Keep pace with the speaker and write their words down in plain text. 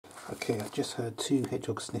Okay, I just heard two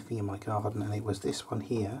hedgehogs sniffing in my garden, and it was this one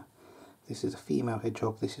here. This is a female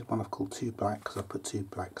hedgehog. This is one I've called 2 Black because I put 2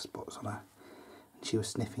 black spots on her. And she was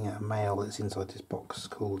sniffing at a male that's inside this box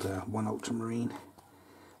called one ultramarine.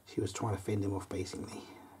 She was trying to fend him off basically.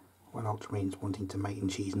 One ultramarine's wanting to mate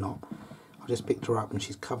and she's not. I just picked her up and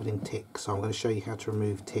she's covered in ticks, so I'm going to show you how to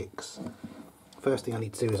remove ticks. First thing I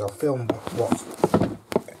need to do is I'll film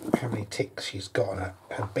how many ticks she's got on her.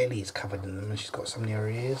 Her belly is covered in them and she's got some near her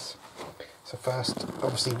ears. So first,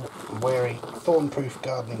 obviously wearing thorn-proof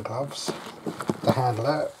gardening gloves to handle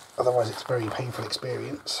that, otherwise it's a very painful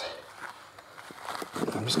experience.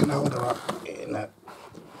 I'm just going to hold her up in a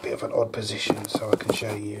bit of an odd position so I can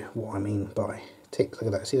show you what I mean by ticks.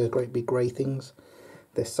 Look at that, see those great big grey things?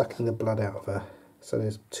 They're sucking the blood out of her. So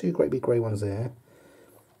there's 2 great big grey ones there.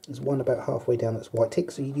 There's one about halfway down that's white.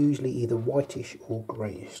 Ticks are usually either whitish or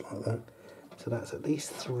greyish like that. So that's at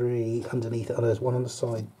least 3 underneath it. Oh, there's one on the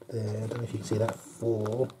side there. I don't know if you can see that.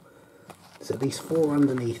 4. There's at least 4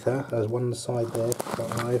 underneath her. There's one on the side there.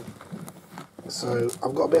 5. So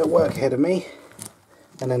I've got a bit of work ahead of me.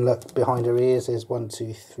 And then look, behind her ears there's 1,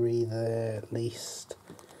 2, 3 there at least.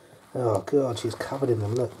 Oh god, she's covered in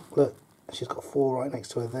them. Look, look. She's got 4 right next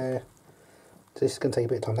to her there. So this is going to take a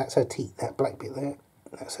bit of time. That's her teat, that black bit there.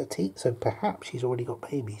 That's her teat. So perhaps she's already got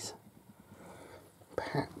babies.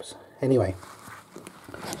 Perhaps. Anyway,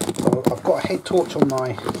 so I've got a head torch on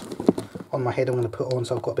my head I'm going to put on,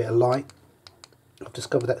 so I've got a bit of light. I've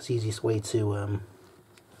discovered that's the easiest way to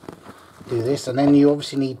do this. And then you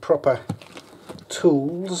obviously need proper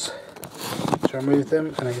tools to remove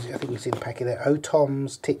them. And I think you can see the packet there.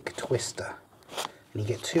 Otom's Tick Twister. And you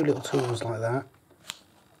get 2 little tools like that.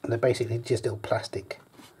 And they're basically just little plastic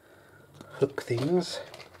hook things.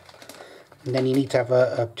 And then you need to have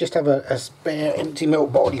a spare empty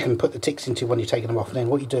milk bottle you can put the ticks into when you're taking them off. And then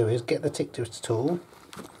what you do is get the tick twister tool,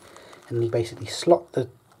 and you basically slot the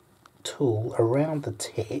tool around the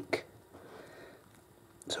tick,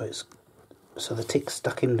 so the tick's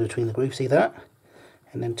stuck in between the grooves. See that?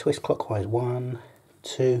 And then twist clockwise. 1,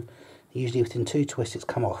 2. Usually within 2 twists it's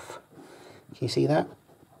come off. Can you see that?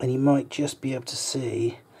 And you might just be able to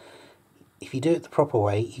see, if you do it the proper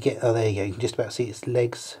way, you get, oh there you go, you can just about see its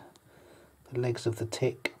legs. The legs of the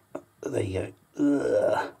tick. There you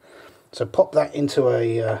go. Ugh. So pop that into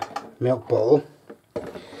a milk bottle,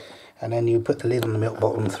 and then you put the lid on the milk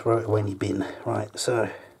bottle and throw it away in your bin. Right, so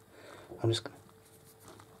I'm just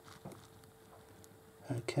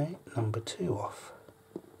okay, number 2 off.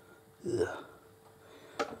 Ugh.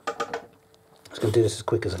 I'm just going to do this as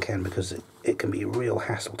quick as I can because it can be a real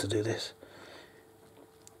hassle to do this.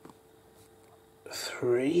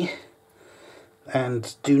 3.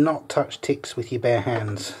 And do not touch ticks with your bare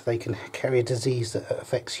hands. They can carry a disease that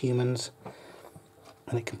affects humans,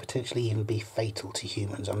 and it can potentially even be fatal to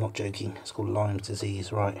humans. I'm not joking. It's called Lyme's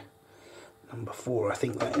disease. Right, number 4 I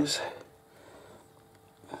think that is.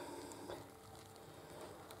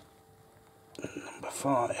 Number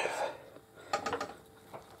 5.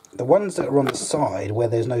 The ones that are on the side where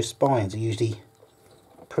there's no spines are usually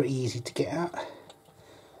pretty easy to get at.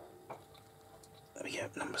 There we go,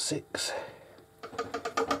 number 6.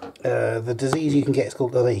 The disease you can get is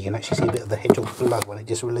called, oh there you can actually see a bit of the hedgehog blood when it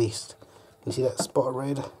just released. You see that spot of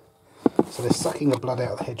red? So they're sucking the blood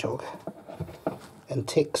out of the hedgehog. And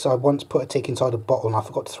ticks, I once put a tick inside a bottle and I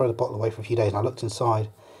forgot to throw the bottle away for a few days, and I looked inside.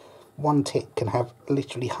 One tick can have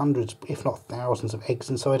literally hundreds, if not thousands of eggs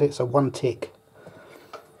inside it. So one tick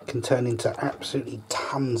can turn into absolutely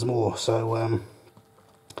tons more. So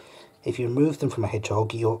if you remove them from a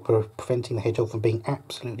hedgehog, you're preventing the hedgehog from being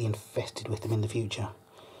absolutely infested with them in the future,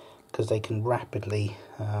 because they can rapidly,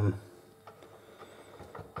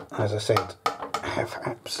 as I said, have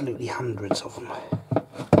absolutely hundreds of them.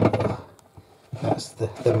 That's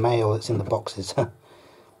the male that's in the boxes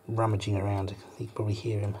rummaging around. You can probably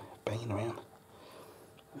hear him banging around.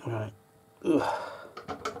 Right. Ugh.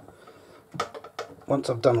 Once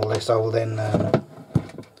I've done all this, I will then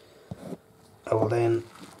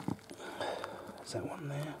is that one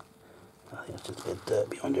there? I think it's just a bit of dirt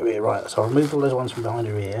behind her ear. Right, so I'll remove all those ones from behind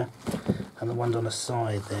her ear, and the ones on the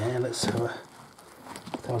side there. Let's have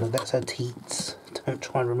a, that's her teats. Don't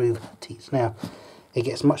try and remove her teats. Now, it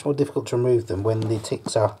gets much more difficult to remove them when the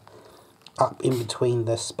ticks are up in between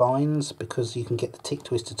their spines, because you can get the tick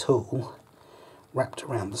twister tool wrapped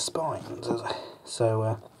around the spines.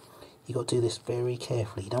 So you've got to do this very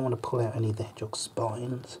carefully. You don't want to pull out any of the hedgehog's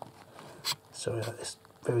spines. So it's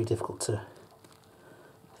very difficult to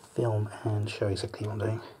film and show exactly what I'm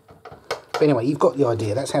doing. But anyway, you've got the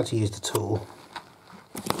idea. That's how to use the tool.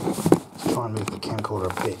 Let's try and move the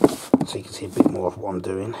camcorder a bit so you can see a bit more of what I'm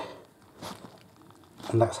doing.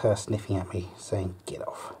 And that's her sniffing at me, saying, "Get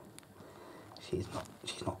off." She's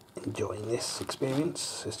not enjoying this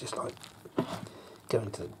experience. It's just like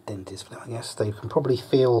going to the dentist for them, I guess. They can probably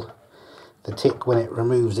feel the tick when it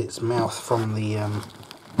removes its mouth from the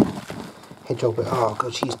hedgehog. But oh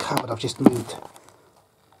god, she's covered. I've just moved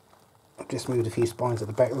a few spines at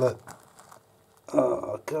the back. Look.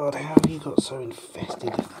 Oh god, how have you got so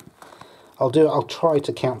infested? I'll try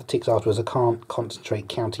to count the ticks afterwards. I can't concentrate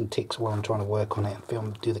counting ticks while I'm trying to work on it and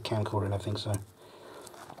film, do the camcorder and everything. So,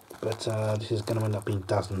 but this is going to end up being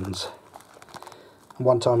dozens. And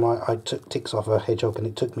one time I took ticks off a hedgehog and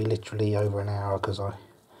it took me literally over an hour because I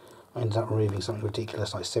ended up removing something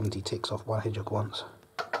ridiculous like 70 ticks off one hedgehog once.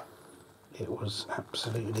 It was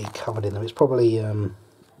absolutely covered in them. It's probably it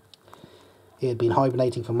had been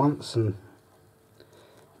hibernating for months, and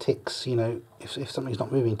ticks, you know, if something's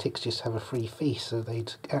not moving, ticks just have a free feast, so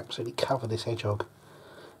they'd absolutely cover this hedgehog.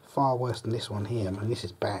 Far worse than this one here. I mean, this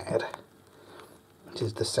is bad. This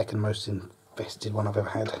is the second most infested one I've ever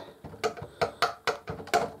had.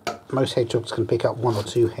 Most hedgehogs can pick up 1 or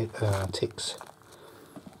 2 ticks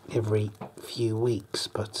every few weeks,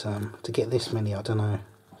 but to get this many, I don't know.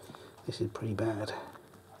 This is pretty bad.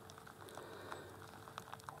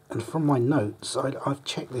 And from my notes, I've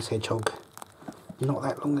checked this hedgehog not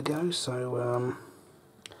that long ago, so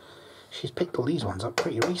she's picked all these ones up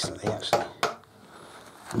pretty recently, actually.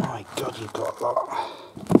 My god, you've got a lot.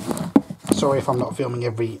 Sorry if I'm not filming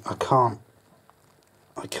I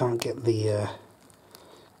can't get the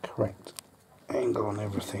correct angle on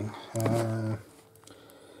everything.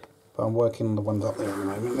 But I'm working on the ones up there at the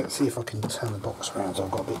moment. Let's see if I can turn the box around so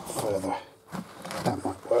I've got a bit further. That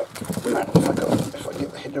might work. No, if I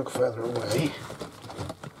get the hedgehog further away.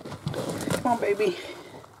 Come on, baby.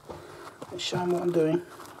 Let's show them what I'm doing.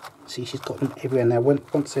 See, she's got them everywhere now.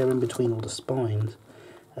 Once they're in between all the spines,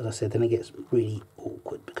 as I said, then it gets really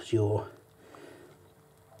awkward because you're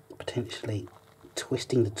potentially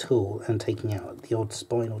twisting the tool and taking out the odd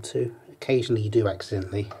spine or two. Occasionally you do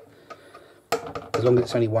accidentally. As long as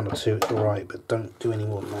it's only 1 or 2, it's alright, but don't do any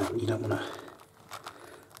more than that. You don't want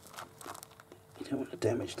to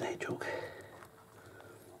damage the hedgehog.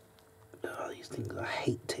 Oh, these things, I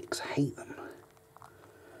hate ticks, I hate them.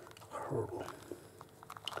 Horrible.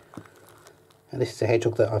 And this is a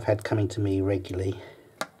hedgehog that I've had coming to me regularly.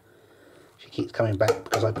 She keeps coming back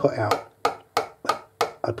because I put out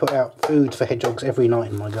food for hedgehogs every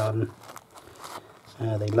night in my garden.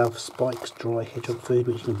 They love Spike's dry hedgehog food,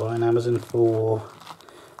 which you can buy on Amazon for,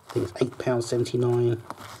 I think it's £8.79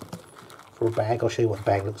 for a bag. I'll show you what the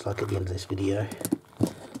bag looks like at the end of this video.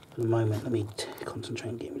 For the moment, let me concentrate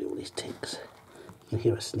on getting rid of all these ticks. You can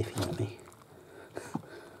hear her sniffing at me.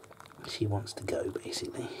 She wants to go,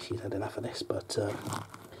 basically. She's had enough of this, but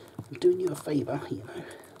I'm doing you a favour, you know.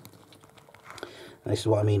 And this is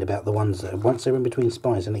what I mean about the ones that, once they're in between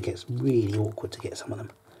spines, and it gets really awkward to get some of them.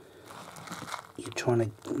 You're trying to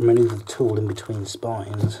manoeuvre the tool in between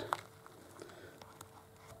spines,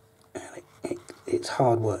 and it's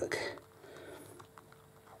hard work.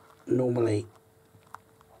 Normally,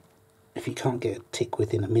 if you can't get a tick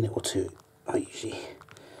within a minute or 2,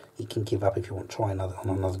 you can give up if you want to try on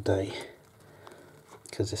another day,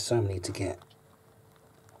 because there's so many to get.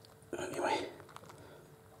 Anyway,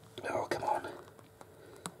 oh come on.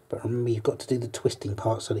 But remember, you've got to do the twisting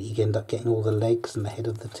part so that you end up getting all the legs and the head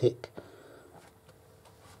of the tick.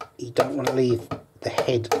 You don't want to leave the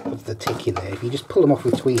head of the tick in there. If you just pull them off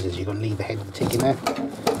with tweezers, you're going to leave the head of the tick in there,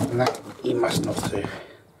 and that you must not do.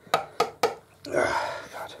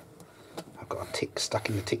 God, I've got a tick stuck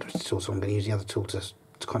in the tick tool, so I'm going to use the other tool to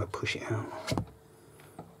kind of push it out.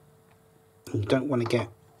 You don't want to get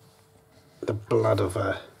the blood of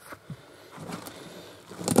that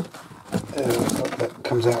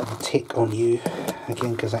comes out of the tick on you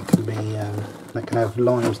again, because that can be that can have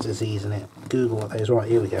Lyme's disease in it. Google what that is. Right,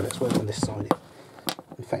 here we go. Let's work on this side.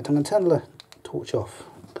 In fact, I'm going to turn the torch off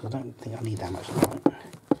because I don't think I need that much light.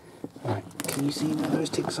 Right, can you see where those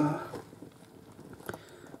ticks are?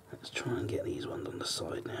 Let's try and get these ones on the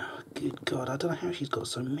side now. Good God, I don't know how she's got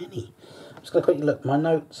so many. I'm just going to quickly look. My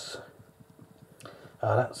notes.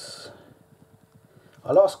 I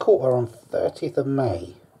last caught her on 30th of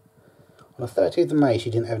May. On the 30th of May, she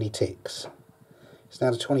didn't have any ticks. It's now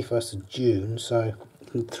the 21st of June, so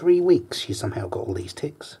in 3 weeks she somehow got all these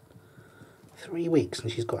ticks. 3 weeks, and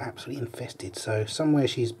she's got absolutely infested. So somewhere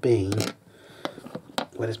she's been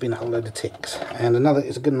where there's been a whole load of ticks. And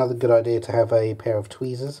it's another good idea to have a pair of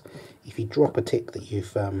tweezers. If you drop a tick that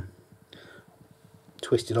you've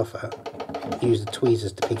twisted off her, use the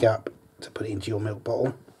tweezers to pick up, to put it into your milk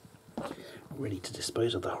bottle, ready to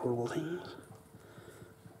dispose of the horrible things.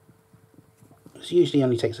 It usually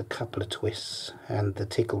only takes a couple of twists and the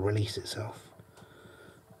tick will release itself.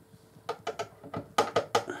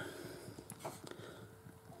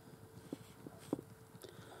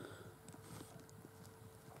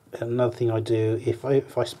 Another thing I do, if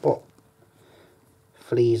I spot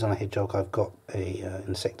fleas on a hedgehog, I've got a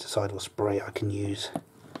insecticidal spray I can use.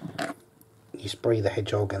 You spray the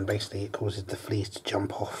hedgehog and basically it causes the fleas to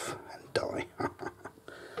jump off and die.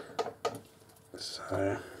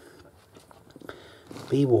 So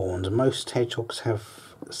be warned, most hedgehogs have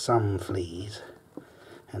some fleas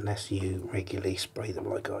unless you regularly spray them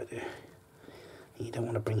like I do. You don't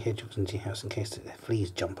want to bring hedgehogs into your house in case the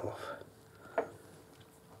fleas jump off.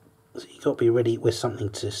 So you've got to be ready with something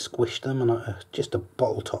to squish them, and just a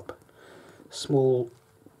bottle top, small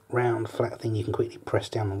round flat thing you can quickly press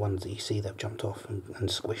down on ones that you see that have jumped off and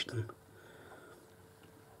squish them.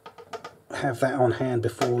 Have that on hand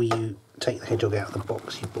before you take the hedgehog out of the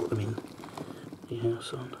box you brought them in your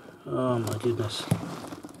house on. Oh my goodness,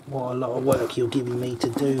 what a lot of work you're giving me to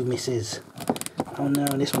do, missus. Oh no,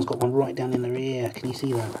 and this one's got one right down in her ear. Can you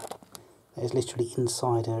see that? That is literally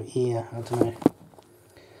inside her ear. I don't know.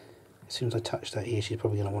 As soon as I touch that ear, she's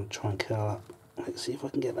probably going to want to try and curl up. Let's see if I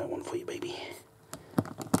can get that one for you, baby.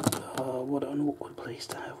 Oh, what an awkward place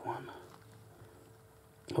to have one.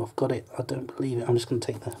 Oh, I've got it. I don't believe it. I'm just going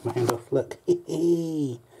to take my hand off. Look.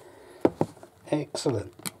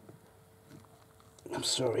 Excellent. I'm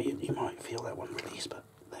sorry, you might feel that one release, but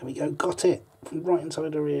there we go. Got it. From right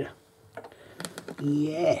inside her ear.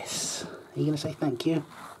 Yes. Are you going to say thank you?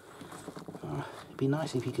 Oh, it'd be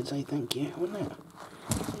nice if you could say thank you, wouldn't it?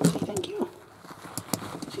 Say thank you.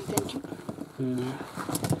 Say thank you.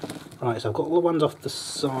 Right, so I've got all the ones off the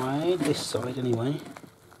side, this side anyway.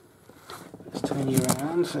 Let's turn you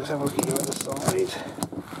around, so let's have a look at you at the side.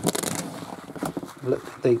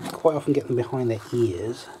 Look, they quite often get them behind their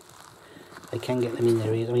ears. They can get them in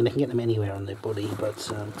their ears, I mean they can get them anywhere on their body,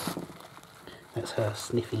 but that's her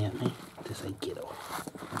sniffing at me to say get off.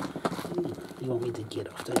 You want me to get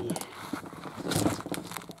off, don't you?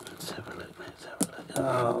 Let's have a look, let's have a look.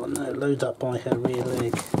 Oh no, loads up by her rear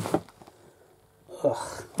leg.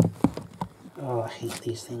 Ugh. Oh, I hate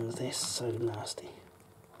these things, they're so nasty.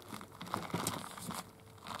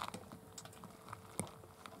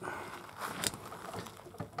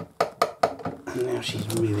 And now she's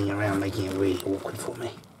moving around, making it really awkward for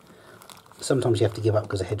me. Sometimes you have to give up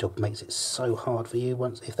because a hedgehog makes it so hard for you.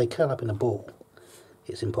 If they curl up in a ball,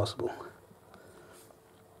 it's impossible.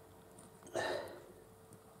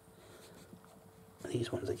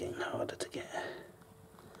 These ones are getting harder to get.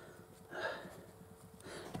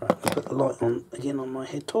 Right, I'll put the light on again on my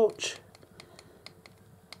head torch.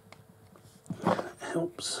 That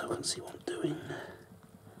helps so I can see what I'm doing.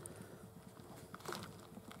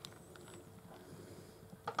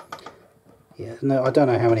 Yeah, no, I don't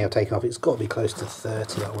know how many I've taken off. It's got to be close to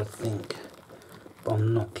 30, I would think. But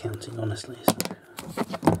I'm not counting, honestly.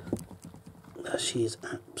 She is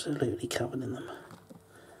absolutely covered in them.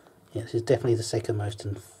 Yeah, this is definitely the second most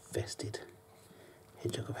infested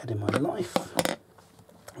hedgehog I've had in my life.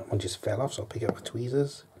 That one just fell off, so I'll pick it up with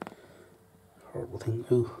tweezers. Horrible thing.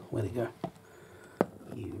 Ooh, where'd it go?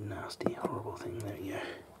 You nasty, horrible thing. There we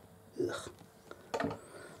go. Ugh.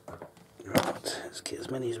 Right, let's get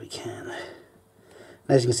as many as we can.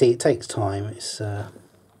 And as you can see, it takes time. It's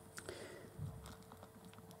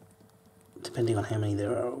depending on how many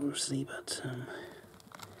there are, obviously, but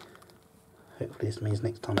hopefully this means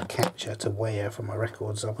next time I catch her to weigh her for my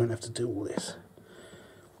records, I won't have to do all this.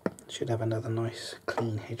 Should have another nice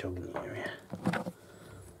clean hedgehog in the area.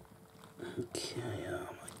 Okay, oh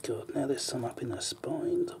my god, now there's some up in her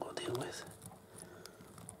spines I've got to deal with.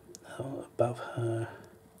 Oh, above her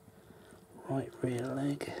right rear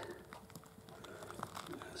leg.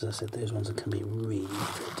 As I said, those ones can be really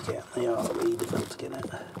difficult to get. They are really difficult to get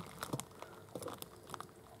at.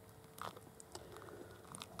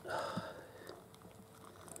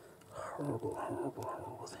 Horrible, horrible,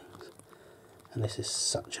 horrible things. And this is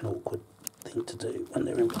such an awkward thing to do when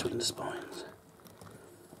they're in between the spines.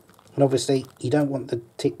 And obviously you don't want the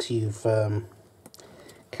ticks you've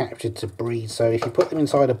captured to breed, so if you put them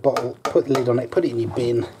inside a bottle, put the lid on it, put it in your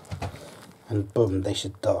bin, and boom, they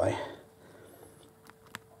should die.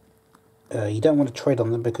 You don't want to tread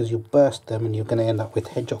on them because you'll burst them and you're going to end up with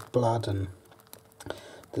hedgehog blood and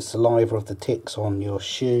the saliva of the ticks on your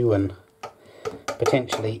shoe, and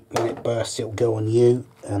potentially when it bursts it'll go on you.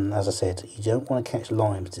 And as I said, you don't want to catch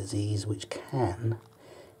Lyme's disease, which can,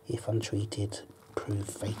 if untreated, prove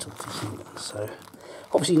fatal for humans. So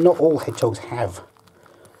obviously not all hedgehogs have,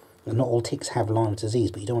 and not all ticks have Lyme's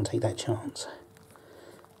disease, but you don't want to take that chance.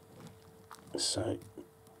 So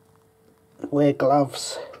wear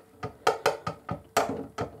gloves,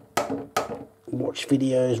 watch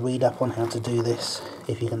videos, read up on how to do this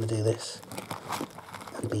if you're going to do this,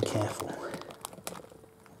 and be careful.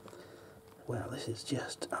 Wow, this is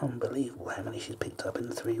just unbelievable how many she's picked up in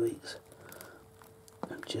 3 weeks.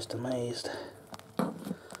 I'm just amazed.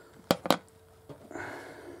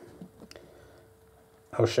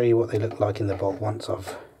 I'll show you what they look like in the bowl once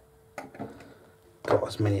I've got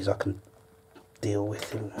as many as I can deal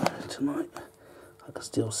with tonight. I can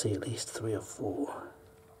still see at least 3 or 4.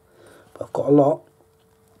 But I've got a lot.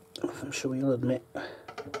 I'm sure you'll admit.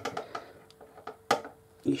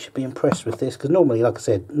 You should be impressed with this, because normally, like I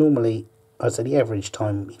said, I'd say the average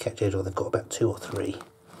time you catch a hedgehog, they've got about 2 or 3.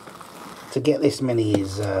 To get this many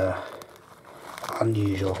is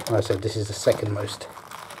unusual. Like I said, this is the second most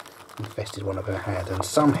infested one I've ever had, and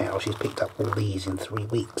somehow she's picked up all these in 3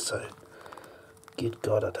 weeks, so good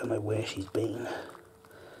God, I don't know where she's been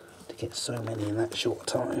to get so many in that short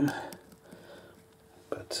time.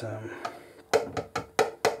 But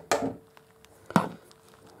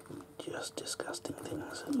just disgusting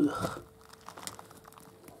things. Ugh.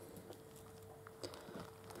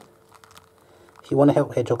 If you want to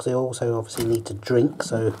help hedgehogs, they also obviously need to drink,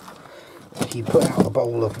 so if you put out a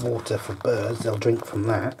bowl of water for birds, they'll drink from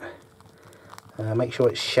that. Make sure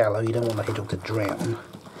it's shallow, you don't want the hedgehog to drown.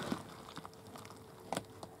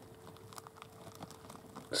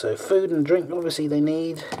 So food and drink obviously they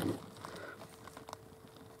need.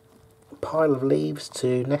 A pile of leaves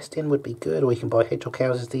to nest in would be good, or you can buy hedgehog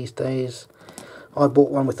houses these days. I bought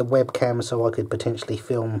one with a webcam so I could potentially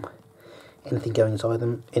film anything going inside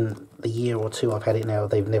them. In the year or 2 I've had it now,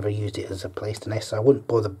 they've never used it as a place to nest, so I wouldn't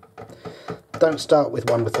bother. Don't start with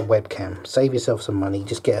one with a webcam. Save yourself some money,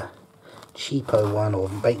 just get a cheapo one or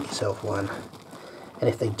make yourself one, and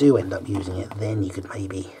if they do end up using it, then you could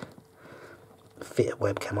maybe fit a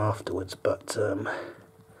webcam afterwards. But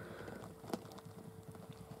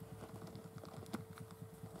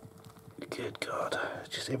good God,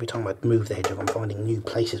 just every time I move the hedgehog I'm finding new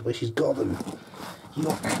places where she's got them.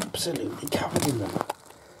 You're absolutely covered in them.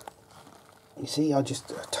 You see, I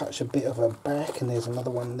just touch a bit of her back and there's another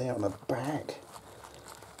one there on her back.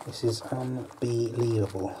 This is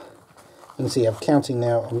unbelievable. You can see I'm counting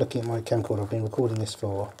now. I'm looking at my camcorder. I've been recording this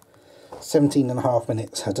for 17.5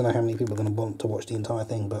 minutes. I don't know how many people are going to want to watch the entire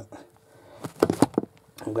thing, but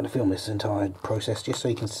I'm going to film this entire process just so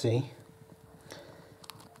you can see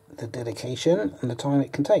the dedication and the time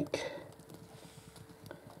it can take.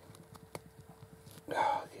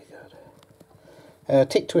 Oh, good God.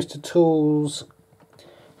 Tick twister tools.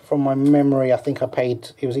 From my memory, I think I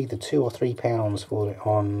paid, it was either £2 or £3 for it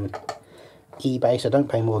on eBay, so don't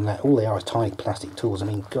pay more than that. All they are is tiny plastic tools. I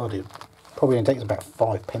mean, God, it probably only takes about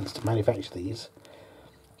 5p to manufacture these.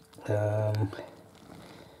 So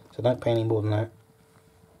don't pay any more than that.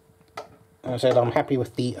 As I said, I'm happy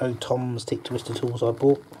with the Tom's tick twister tools I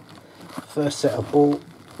bought. First set I bought,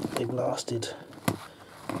 they've lasted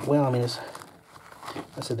well. I mean, as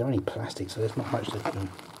I said, they're only plastic, so there's not much that can,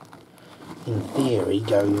 in theory,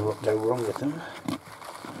 go wrong with them.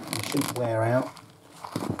 They shouldn't wear out.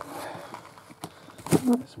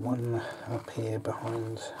 There's one up here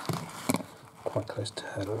behind, quite close to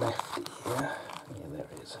her left ear. Yeah, there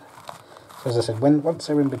it is. So as I said, once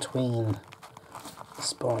they're in between the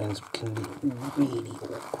spines, it can be really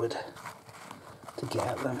awkward to get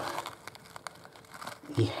at them.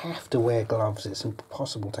 You have to wear gloves. It's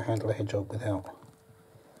impossible to handle a hedgehog without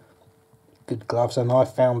good gloves, and I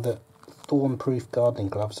found that thorn-proof gardening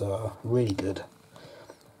gloves are really good.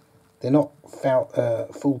 They're not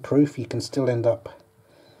foolproof. You can still end up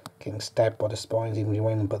getting stabbed by the spines even if you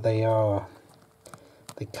wear them, but they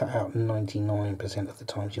cut out 99% of the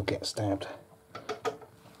times you'll get stabbed.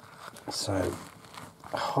 So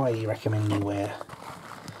I highly recommend you wear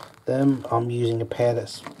them. I'm using a pair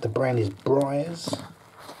the brand is Briars,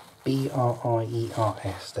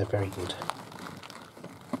 B-R-I-E-R-S. They're very good.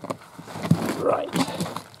 Right,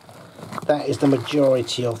 that is the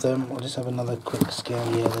majority of them. I'll just have another quick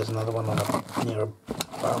scan here. There's another one near a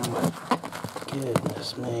bum.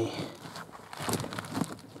 Goodness me.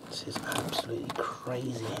 This is absolutely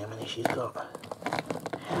crazy how many she's got.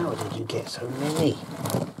 How did you get so many?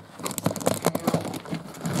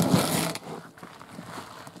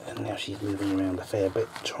 And now she's moving around a fair bit,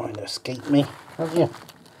 trying to escape me. Oh yeah.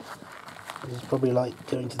 This is probably like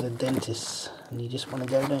going to the dentist and you just want to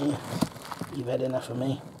go, don't you? You've had enough of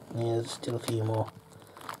me. Yeah, there's still a few more.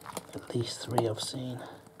 At least 3 I've seen.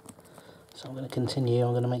 So I'm going to continue.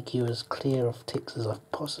 I'm going to make you as clear of ticks as I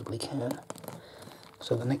possibly can,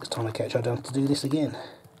 so the next time I catch I don't have to do this again.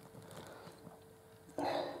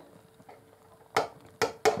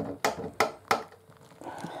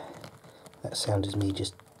 That sound is me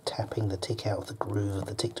just tapping the tick out of the groove of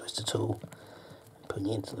the tick twister tool and putting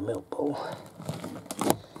it into the milk bowl.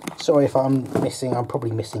 Sorry if I'm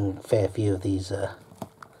probably missing a fair few of these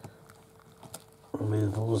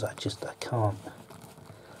removals. I can't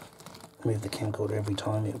move the camcorder every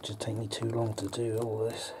time. It would just take me too long to do all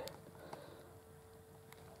this.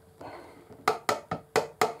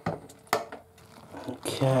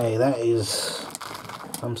 Okay, that is,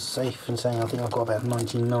 I'm safe in saying I think I've got about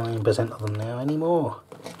 99% of them now. Any more?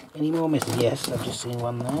 Any more missing? Yes, I've just seen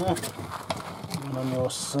one there. One on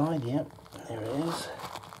your side, yep, there it is.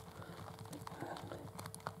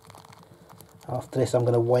 After this I'm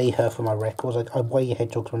going to weigh her for my records. I weigh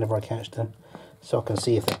hedgehogs whenever I catch them, so I can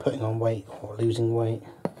see if they're putting on weight or losing weight.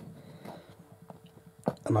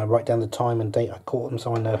 And I write down the time and date I caught them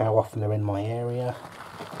so I know how often they're in my area.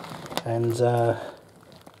 And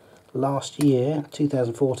last year,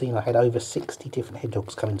 2014, I had over 60 different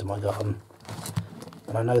hedgehogs come into my garden.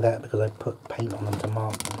 And I know that because I put paint on them to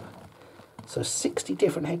mark them. So 60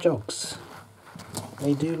 different hedgehogs.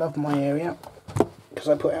 They do love my area because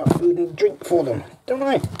I put out food and drink for them, don't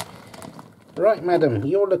I? Right, madam,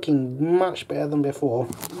 you're looking much better than before.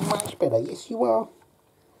 Much better. Yes, you are.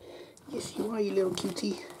 Yes, you are, you little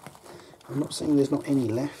cutie. I'm not saying there's not any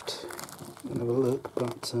left. I'll have a look,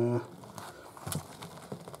 but I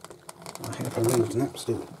have removed an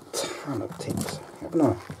absolute ton of ticks, haven't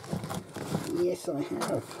I? Yes, I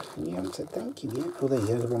have. And you haven't said thank you yet. Oh, there you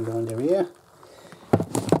go, there's one behind her ear.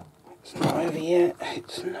 It's not over yet.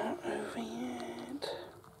 It's not over yet.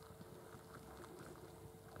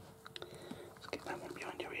 Let's get that one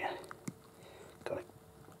behind your ear. Got it.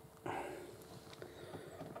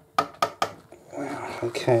 Wow,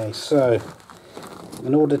 okay, so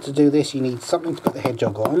in order to do this you need something to put the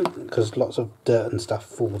hedgehog on, because lots of dirt and stuff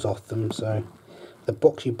falls off them, so the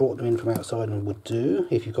box you brought them in from outside would do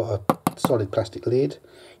if you've got a solid plastic lid.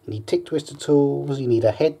 You need tick twister tools, you need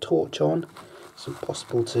a head torch on. It's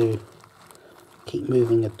impossible to keep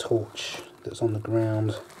moving a torch that's on the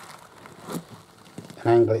ground and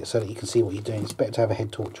angle it so that you can see what you're doing. It's better to have a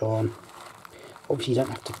head torch on. Obviously you don't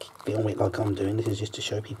have to be on it like I'm doing, this is just to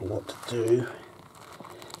show people what to do.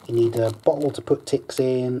 You need a bottle to put ticks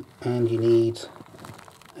in, and you need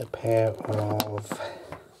a pair of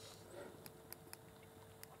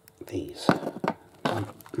these.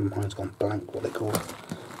 Mine's gone blank, what they're called.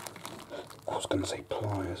 I was going to say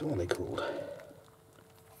pliers, what are they called?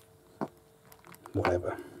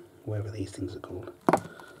 Whatever these things are called. Oh,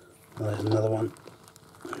 there's another one.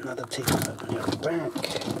 Another tick on the back.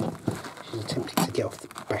 She's attempting to get off the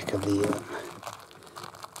back of the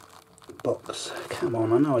box. Come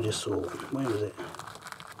on, I know I just saw one. Where is it?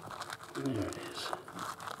 There it is.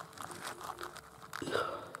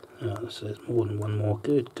 Oh, so there's more than one more.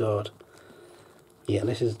 Good God. Yeah,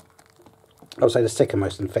 this is, I would say, the second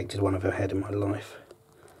most infected one I've ever had in my life.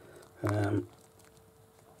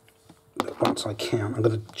 But once I count, I'm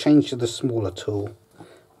going to change to the smaller tool.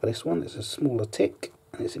 For this one, it's a smaller tick,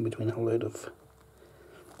 and it's in between a whole load of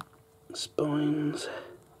spines.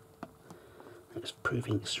 It's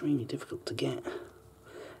proving extremely difficult to get.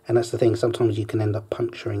 And that's the thing, sometimes you can end up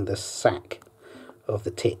puncturing the sac of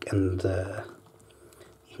the tick and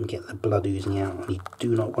you can get the blood oozing out, and you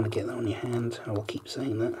do not want to get that on your hand. I will keep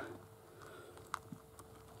saying that.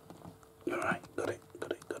 Alright, got it.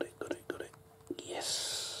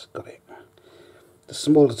 Yes, got it. The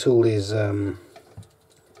smaller tool is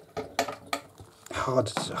hard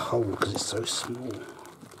to hold because it's so small.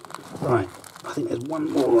 Right, I think there's one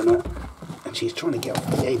more on it, and she's trying to get off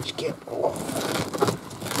the edge. Get off.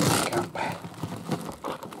 Back up.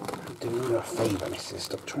 Do me a favour, missus.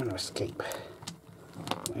 Stop trying to escape.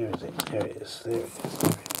 Where is it? There it is. There it is.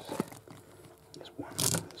 There it is.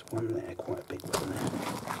 There's one there, quite a big one there.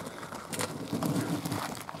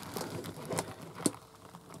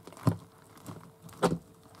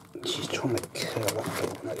 She's trying to curl up a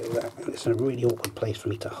bit like that. And it's a really awkward place for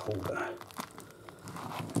me to hold her.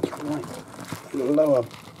 Right, lower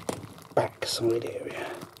back side area.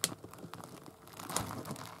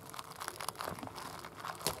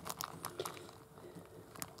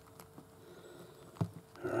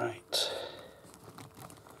 Right.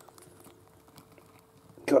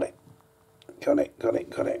 Got it.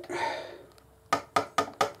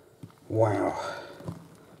 Wow.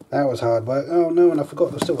 That was hard work. Oh no, and I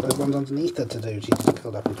forgot there's still those ones underneath her to do. She's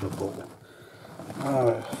curled up into a ball.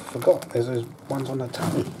 Oh, I forgot. There's those ones on the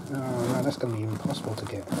tummy. Oh no, that's going to be impossible to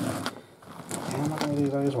get. How am I going to do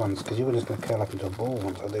those ones? Because you're just going to curl up into a ball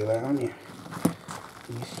once I do that, aren't you?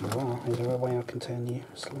 Yes, you are. Is there a way I can turn you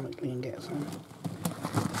slightly and get some?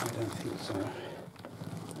 I don't think so.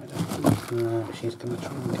 I don't think so. No, she's going to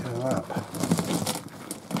try and curl up.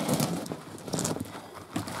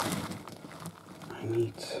 I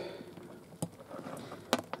need...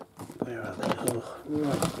 Where are they? Oh,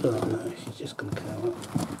 right. Oh no, she's just going to curl up.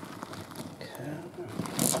 Curl.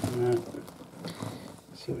 No.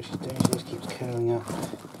 See what she's doing? She just keeps curling up.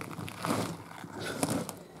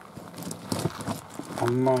 I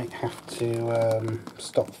might have to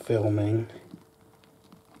stop filming.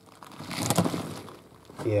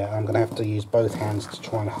 Yeah, I'm going to have to use both hands to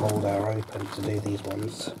try and hold her open to do these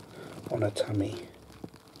ones on her tummy.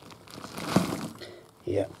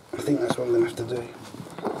 Yeah, I think that's what I'm going to have to do.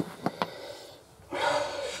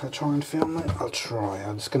 Should I try and film it? I'll try.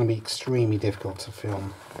 It's going to be extremely difficult to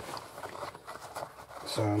film.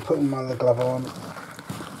 So I'm putting my other glove on,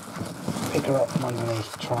 pick her up from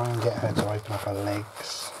underneath, try and get her to open up her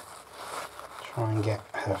legs. Try and get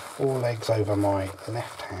her forelegs over my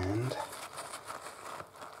left hand.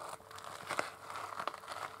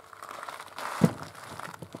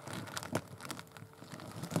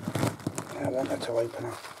 I want her to open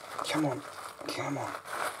up. Come on, come on,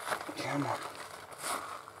 come on.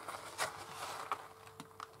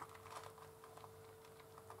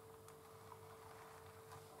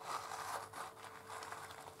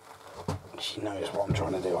 She knows what I'm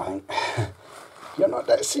trying to do, I think. You're not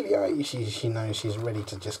that silly, are you? She knows she's ready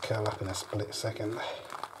to just curl up in a split second.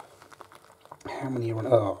 How many are on?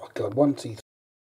 Oh god, 1, 2,